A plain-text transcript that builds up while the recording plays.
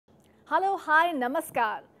Hello, हाय,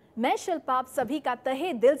 नमस्कार। मैं शिल्पा आप सभी का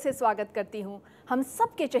तहे दिल से स्वागत करती हूँ हम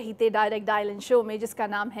सबके चहीते डायरेक्ट डायल इन शो में, जिसका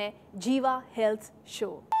नाम है जीवा हेल्थ शो।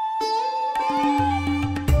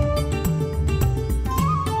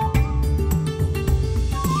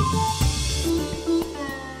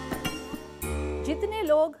 जितने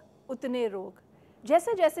लोग उतने रोग।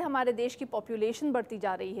 जैसे जैसे हमारे देश की पॉपुलेशन बढ़ती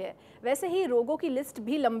जा रही है, वैसे ही रोगों की लिस्ट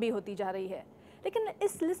भी लंबी होती जा रही है। लेकिन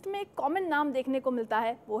इस लिस्ट में एक कॉमन नाम देखने को मिलता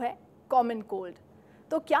है, वो है कॉमन कोल्ड।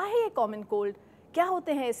 तो क्या है ये कॉमन कोल्ड? क्या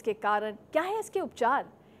होते हैं इसके कारण? क्या है इसके उपचार?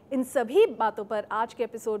 इन सभी बातों पर आज के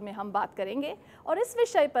एपिसोड में हम बात करेंगे और इस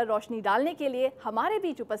विषय पर रोशनी डालने के लिए हमारे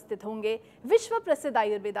बीच उपस्थित होंगे विश्व प्रसिद्ध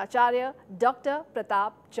आयुर्वेदाचार्य डॉक्टर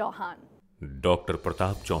प्रताप चौहान। डॉक्टर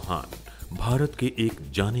प्रताप चौहान भारत के एक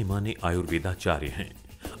जाने माने आयुर्वेदाचार्य हैं।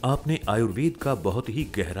 आपने आयुर्वेद का बहुत ही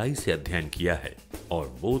गहराई से अध्ययन किया है और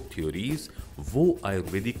वो थ्योरीज, वो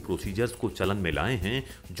आयुर्वेदिक प्रोसीजर्स को चलन में लाए हैं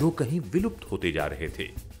जो कहीं विलुप्त होते जा रहे थे।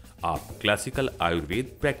 आप क्लासिकल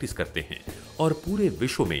आयुर्वेद प्रैक्टिस करते हैं और पूरे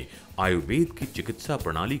विश्व में आयुर्वेद की चिकित्सा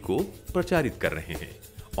प्रणाली को प्रचारित कर रहे हैं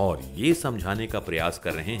और ये समझाने का प्रयास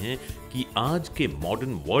कर रहे हैं कि आज के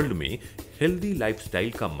मॉडर्न वर्ल्ड में हेल्दी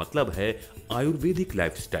लाइफस्टाइल का मतलब है आयुर्वेदिक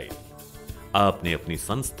लाइफस्टाइल। आपने अपनी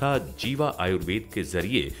संस्था जीवा आयुर्वेद के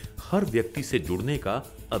जरिए हर व्यक्ति से जुड़ने का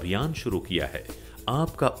अभियान शुरू किया है।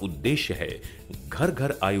 आपका उद्देश्य है घर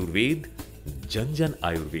घर आयुर्वेद, जन जन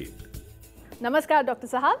आयुर्वेद। नमस्कार डॉक्टर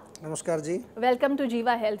साहब। नमस्कार जी। वेलकम टू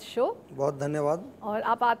जीवा हेल्थ शो। बहुत धन्यवाद। और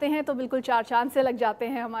आप आते हैं तो बिल्कुल चार चांद से लग जाते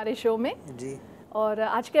हैं हमारे शो में जी। और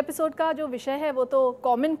आज के एपिसोड का जो विषय है वो तो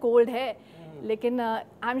कॉमन कोल्ड है, लेकिन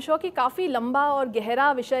आई एम श्योर कि काफ़ी लंबा और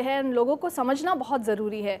गहरा विषय है। इन लोगों को समझना बहुत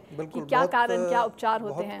ज़रूरी है कि क्या कारण, क्या उपचार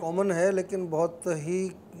होते हैं। कॉमन है लेकिन बहुत ही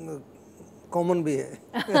कॉमन भी है।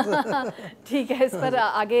 ठीक है, इस पर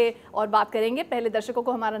आगे और बात करेंगे। पहले दर्शकों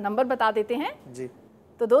को हमारा नंबर बता देते हैं जी।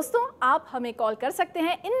 तो दोस्तों, आप हमें कॉल कर सकते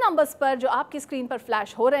हैं इन नंबर्स पर जो आपकी स्क्रीन पर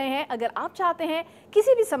फ्लैश हो रहे हैं, अगर आप चाहते हैं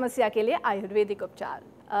किसी भी समस्या के लिए आयुर्वेदिक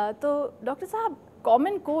उपचार। तो डॉक्टर साहब,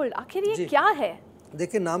 कॉमन कोल्ड आखिर ये क्या है?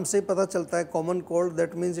 देखिए, नाम से ही पता चलता है common cold,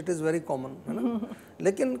 that means it is very common, है ना।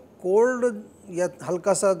 लेकिन कोल्ड या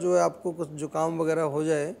हल्का सा जो है आपको कुछ जुकाम वगैरह हो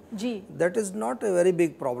जाए जी, that is not a very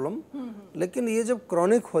big problem. लेकिन ये जब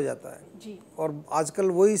क्रॉनिक हो जाता है जी, और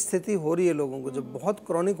आजकल वही स्थिति हो रही है लोगों को, जब बहुत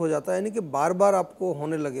क्रॉनिक हो जाता है, यानी कि बार बार आपको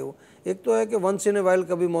होने लगे हो। एक तो है कि वंस इन ए वाइल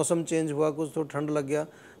कभी मौसम चेंज हुआ, कुछ तो ठंड लग गया,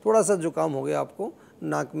 थोड़ा सा जुकाम हो गया आपको,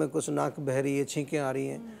 नाक में कुछ नाक बह रही है, छींकें आ रही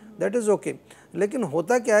हैं, दैट इज़ ओके। लेकिन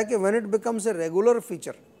होता क्या है कि when it becomes a regular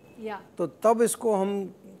feature, तो तब इसको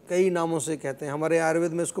हम कई नामों से कहते हैं। हमारे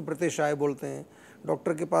आयुर्वेद में इसको प्रतिशाय बोलते हैं।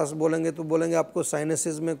 डॉक्टर के पास बोलेंगे तो बोलेंगे आपको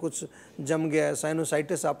साइनसिस में कुछ जम गया है,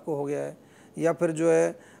 साइनोसाइटिस आपको हो गया है, या फिर जो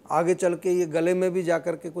है आगे चल के ये गले में भी जा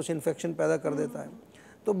कर के कुछ इन्फेक्शन पैदा कर देता है।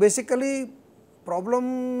 तो बेसिकली प्रॉब्लम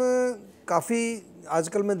काफ़ी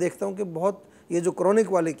आजकल मैं देखता हूँ कि बहुत ये जो क्रॉनिक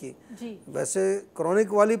वाले की, वैसे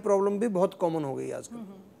क्रॉनिक वाली प्रॉब्लम भी बहुत कॉमन हो गई है आजकल।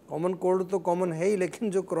 कॉमन कोल्ड तो कॉमन है ही, लेकिन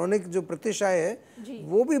जो क्रॉनिक जो प्रतिशाय है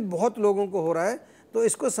वो भी बहुत लोगों को हो रहा है। तो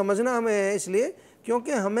इसको समझना हमें है, इसलिए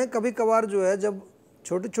क्योंकि हमें कभी कभार जो है जब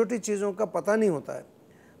छोटी छोटी चीज़ों का पता नहीं होता है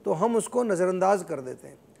तो हम उसको नज़रअंदाज कर देते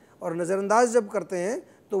हैं, और नज़रअंदाज जब करते हैं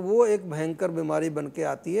तो वो एक भयंकर बीमारी बन के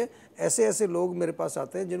आती है। ऐसे ऐसे लोग मेरे पास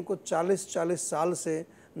आते हैं जिनको 40-40 साल से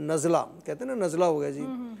नज़ला, कहते हैं ना नज़ला हो गया जी,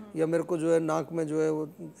 या मेरे को जो है नाक में जो है वो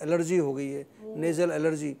एलर्जी हो गई है, नेज़ल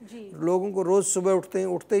एलर्जी। लोगों को रोज़ सुबह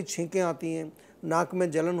उठते ही छींकें आती हैं, नाक में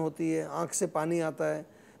जलन होती है, आँख से पानी आता है,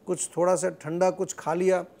 कुछ थोड़ा सा ठंडा कुछ खा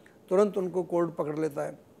लिया तुरंत उनको कोल्ड पकड़ लेता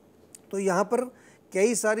है। तो यहाँ पर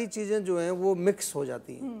कई सारी चीज़ें जो हैं वो मिक्स हो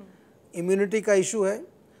जाती हैं। इम्यूनिटी का इशू है।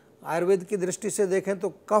 आयुर्वेद की दृष्टि से देखें तो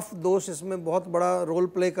कफ दोष इसमें बहुत बड़ा रोल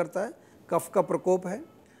प्ले करता है, कफ का प्रकोप है।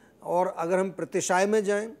 और अगर हम प्रतिशाय में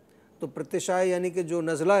जाएं तो प्रतिशाय यानी कि जो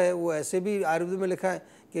नज़ला है वो ऐसे भी आयुर्वेद में लिखा है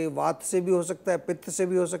कि वात से भी हो सकता है, पित्त से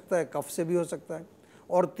भी हो सकता है, कफ से भी हो सकता है,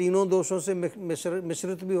 और तीनों दोषों से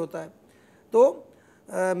मिश्रित भी होता है। तो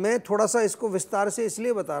मैं थोड़ा सा इसको विस्तार से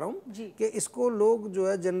इसलिए बता रहा हूँ कि इसको लोग जो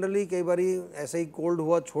है जनरली कई बार ऐसे ही कोल्ड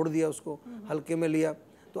हुआ छोड़ दिया, उसको हल्के में लिया,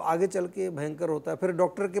 तो आगे चल के भयंकर होता है। फिर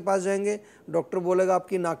डॉक्टर के पास जाएंगे, डॉक्टर बोलेगा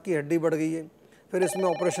आपकी नाक की हड्डी बढ़ गई है, फिर इसमें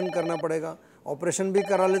ऑपरेशन करना पड़ेगा। ऑपरेशन भी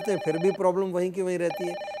करा लेते हैं, फिर भी प्रॉब्लम वहीं की वहीं रहती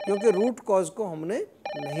है, क्योंकि रूट कॉज को हमने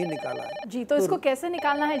नहीं निकाला है जी। तो इसको कैसे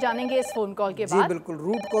निकालना है जानेंगे इस फोन कॉल के बाद। जी बिल्कुल,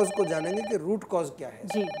 रूट कॉज को जानेंगे कि रूट कॉज क्या है।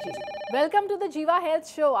 जी जी। वेलकम टू द जीवा हेल्थ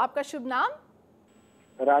शो। आपका शुभ नाम?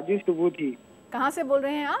 राजू सुबुद्धि। कहाँ से बोल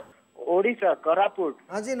रहे हैं आप? ओडिशा, कोरापुट।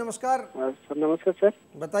 हाँ जी, नमस्कार। नमस्कार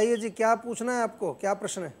सर। बताइए जी, क्या पूछना है आपको, क्या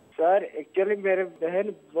प्रश्न है? सर एक्चुअली मेरे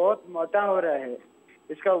बहन बहुत मोटा हो रहा है,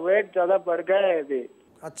 इसका वेट ज्यादा बढ़ गया है अभी।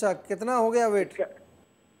 अच्छा, कितना हो गया वेट?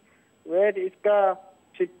 वेट इसका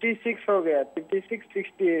 56 हो गया, 56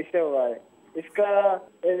 60 ऐसे हुआ है। इसका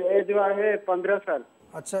एज हुआ है 15 साल।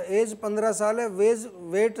 अच्छा, एज 15 साल है,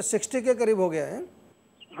 वेट 60 के करीब हो गया है।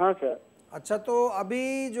 हाँ सर। अच्छा, तो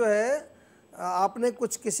अभी जो है आपने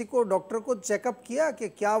कुछ किसी को डॉक्टर को चेकअप किया कि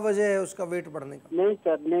क्या वजह है उसका वेट बढ़ने का? नहीं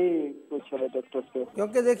सर, नहीं पूछा है डॉक्टर से।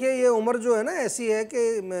 क्योंकि देखिए ये उम्र जो है ना ऐसी है कि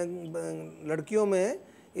लड़कियों में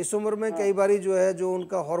इस उम्र में कई बारी जो है जो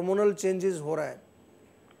उनका हार्मोनल चेंजेस हो रहा है,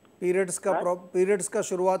 पीरियड्स का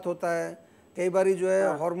शुरुआत होता है, कई बारी जो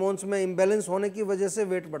है हार्मोन्स में इम्बैलेंस होने की वजह से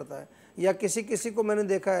वेट बढ़ता है, या किसी किसी को मैंने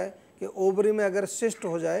देखा है कि ओवरी में अगर सिस्ट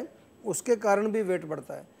हो जाए उसके कारण भी वेट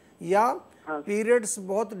बढ़ता है, या पीरियड्स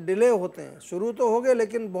बहुत डिले होते हैं, शुरू तो हो गए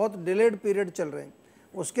लेकिन बहुत डिलेड पीरियड चल रहे हैं,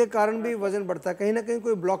 उसके कारण भी वजन बढ़ता है, कहीं ना कहीं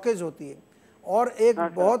कोई ब्लॉकेज होती है। और एक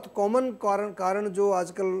बहुत कॉमन कारण जो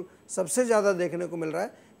आजकल सबसे ज़्यादा देखने को मिल रहा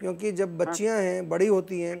है, क्योंकि जब बच्चियां हैं बड़ी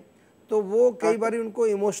होती हैं तो वो कई बार उनको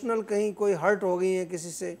इमोशनल कहीं कोई हर्ट हो गई है किसी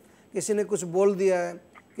से, किसी ने कुछ बोल दिया है,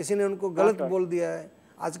 किसी ने उनको गलत बोल दिया है,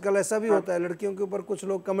 आजकल ऐसा भी होता है लड़कियों के ऊपर कुछ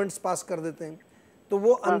लोग कमेंट्स पास कर देते हैं, तो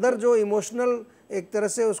वो अंदर जो इमोशनल एक तरह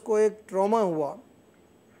से उसको एक ट्रॉमा हुआ,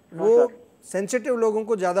 वो सेंसिटिव लोगों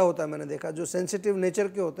को ज़्यादा होता है, मैंने देखा जो सेंसिटिव नेचर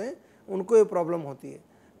के होते हैं उनको ये प्रॉब्लम होती है।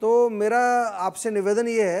 तो मेरा आपसे निवेदन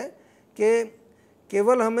ये है कि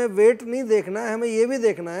केवल हमें वेट नहीं देखना है, हमें ये भी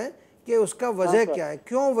देखना है कि उसका वजह क्या है,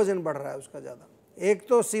 क्यों वजन बढ़ रहा है उसका ज़्यादा। एक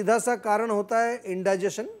तो सीधा सा कारण होता है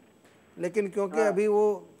इंडाइजेशन, लेकिन क्योंकि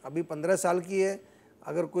अभी 15 साल की है,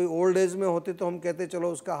 अगर कोई ओल्ड एज में होती तो हम कहते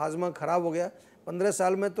चलो उसका हाजमा ख़राब हो गया, 15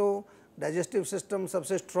 साल में तो डाइजेस्टिव सिस्टम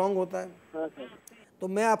सबसे स्ट्रांग होता है। तो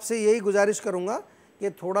मैं आपसे यही गुजारिश करूंगा कि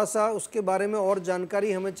थोड़ा सा उसके बारे में और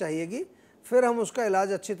जानकारी हमें चाहिएगी, फिर हम उसका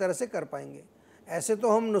इलाज अच्छी तरह से कर पाएंगे। ऐसे तो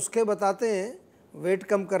हम नुस्खे बताते हैं वेट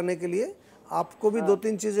कम करने के लिए, आपको भी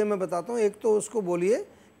 2-3 चीज़ें मैं बताता हूँ। एक तो उसको बोलिए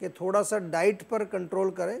कि थोड़ा सा डाइट पर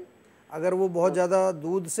कंट्रोल करें, अगर वो बहुत ज़्यादा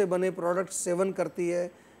दूध से बने प्रोडक्ट सेवन करती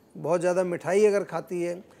है, बहुत ज़्यादा मिठाई अगर खाती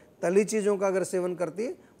है, तली चीज़ों का अगर सेवन करती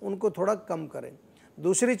है, उनको थोड़ा कम करें।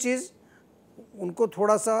 दूसरी चीज़, उनको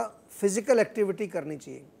थोड़ा सा फिज़िकल एक्टिविटी करनी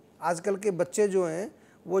चाहिए। आजकल के बच्चे जो हैं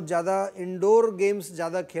वो ज़्यादा इंडोर गेम्स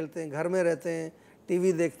ज़्यादा खेलते हैं, घर में रहते हैं,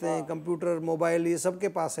 टीवी देखते हैं, कंप्यूटर मोबाइल ये सब के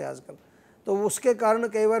पास है आजकल, तो उसके कारण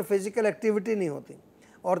कई बार फिज़िकल एक्टिविटी नहीं होती।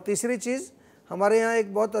 और तीसरी चीज़, हमारे यहाँ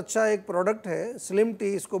एक बहुत अच्छा एक प्रोडक्ट है, स्लिम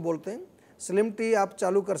टी इसको बोलते हैं, स्लिम टी आप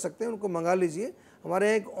चालू कर सकते हैं, उनको मंगा लीजिए। हमारे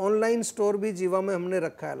यहाँ एक ऑनलाइन स्टोर भी जीवा में हमने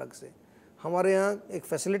रखा है अलग से। हमारे यहाँ एक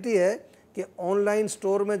फैसिलिटी है कि ऑनलाइन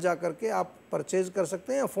स्टोर में जा कर के आप परचेज कर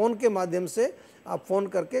सकते हैं, या फ़ोन के माध्यम से आप फ़ोन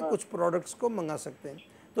करके कुछ प्रोडक्ट्स को मंगा सकते हैं।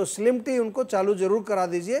 तो स्लिम टी उनको चालू ज़रूर करा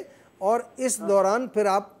दीजिए, और इस दौरान फिर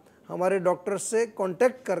आप हमारे डॉक्टर से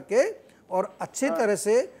कांटेक्ट करके और अच्छी तरह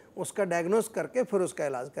से उसका डायग्नोस करके फिर उसका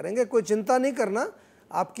इलाज करेंगे। कोई चिंता नहीं करना,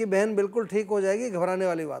 आपकी बहन बिल्कुल ठीक हो जाएगी, घबराने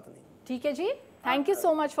वाली बात नहीं। ठीक है जी, thank you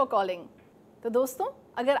so much for calling. तो दोस्तों,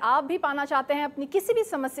 अगर आप भी पाना चाहते हैं अपनी किसी भी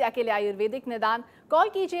समस्या के लिए आयुर्वेदिक निदान, कॉल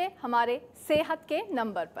कीजिए हमारे सेहत के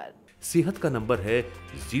नंबर पर। सेहत का नंबर है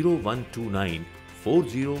 0129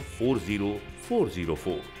 4040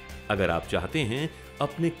 404। अगर आप चाहते हैं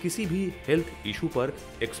अपने किसी भी हेल्थ इशू पर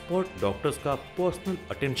एक्सपर्ट डॉक्टर्स का पर्सनल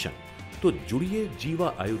अटेंशन, तो जुड़िए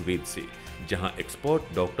जीवा आयुर्वेद से, जहां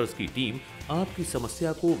एक्सपर्ट डॉक्टर्स की टीम आपकी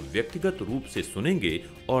समस्या को व्यक्तिगत रूप से सुनेंगे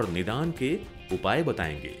और निदान के उपाय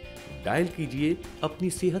बताएंगे। डायल कीजिए अपनी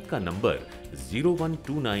सेहत का नंबर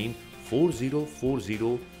 0129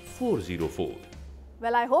 4040 404।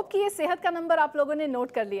 वेल, आई होप कि ये सेहत का नंबर आप लोगों ने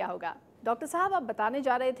नोट कर लिया होगा। डॉक्टर साहब, आप बताने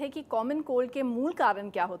जा रहे थे कि कॉमन कोल्ड के मूल कारण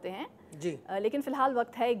क्या होते हैं जी, लेकिन फिलहाल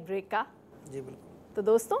वक्त है एक ब्रेक का। जी बिल्कुल। तो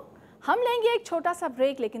दोस्तों, हम लेंगे एक छोटा सा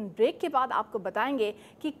ब्रेक, लेकिन ब्रेक के बाद आपको बताएंगे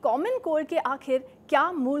कि कॉमन कोल्ड के आखिर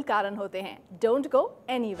क्या मूल कारण होते हैं। Don't go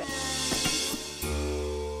anywhere.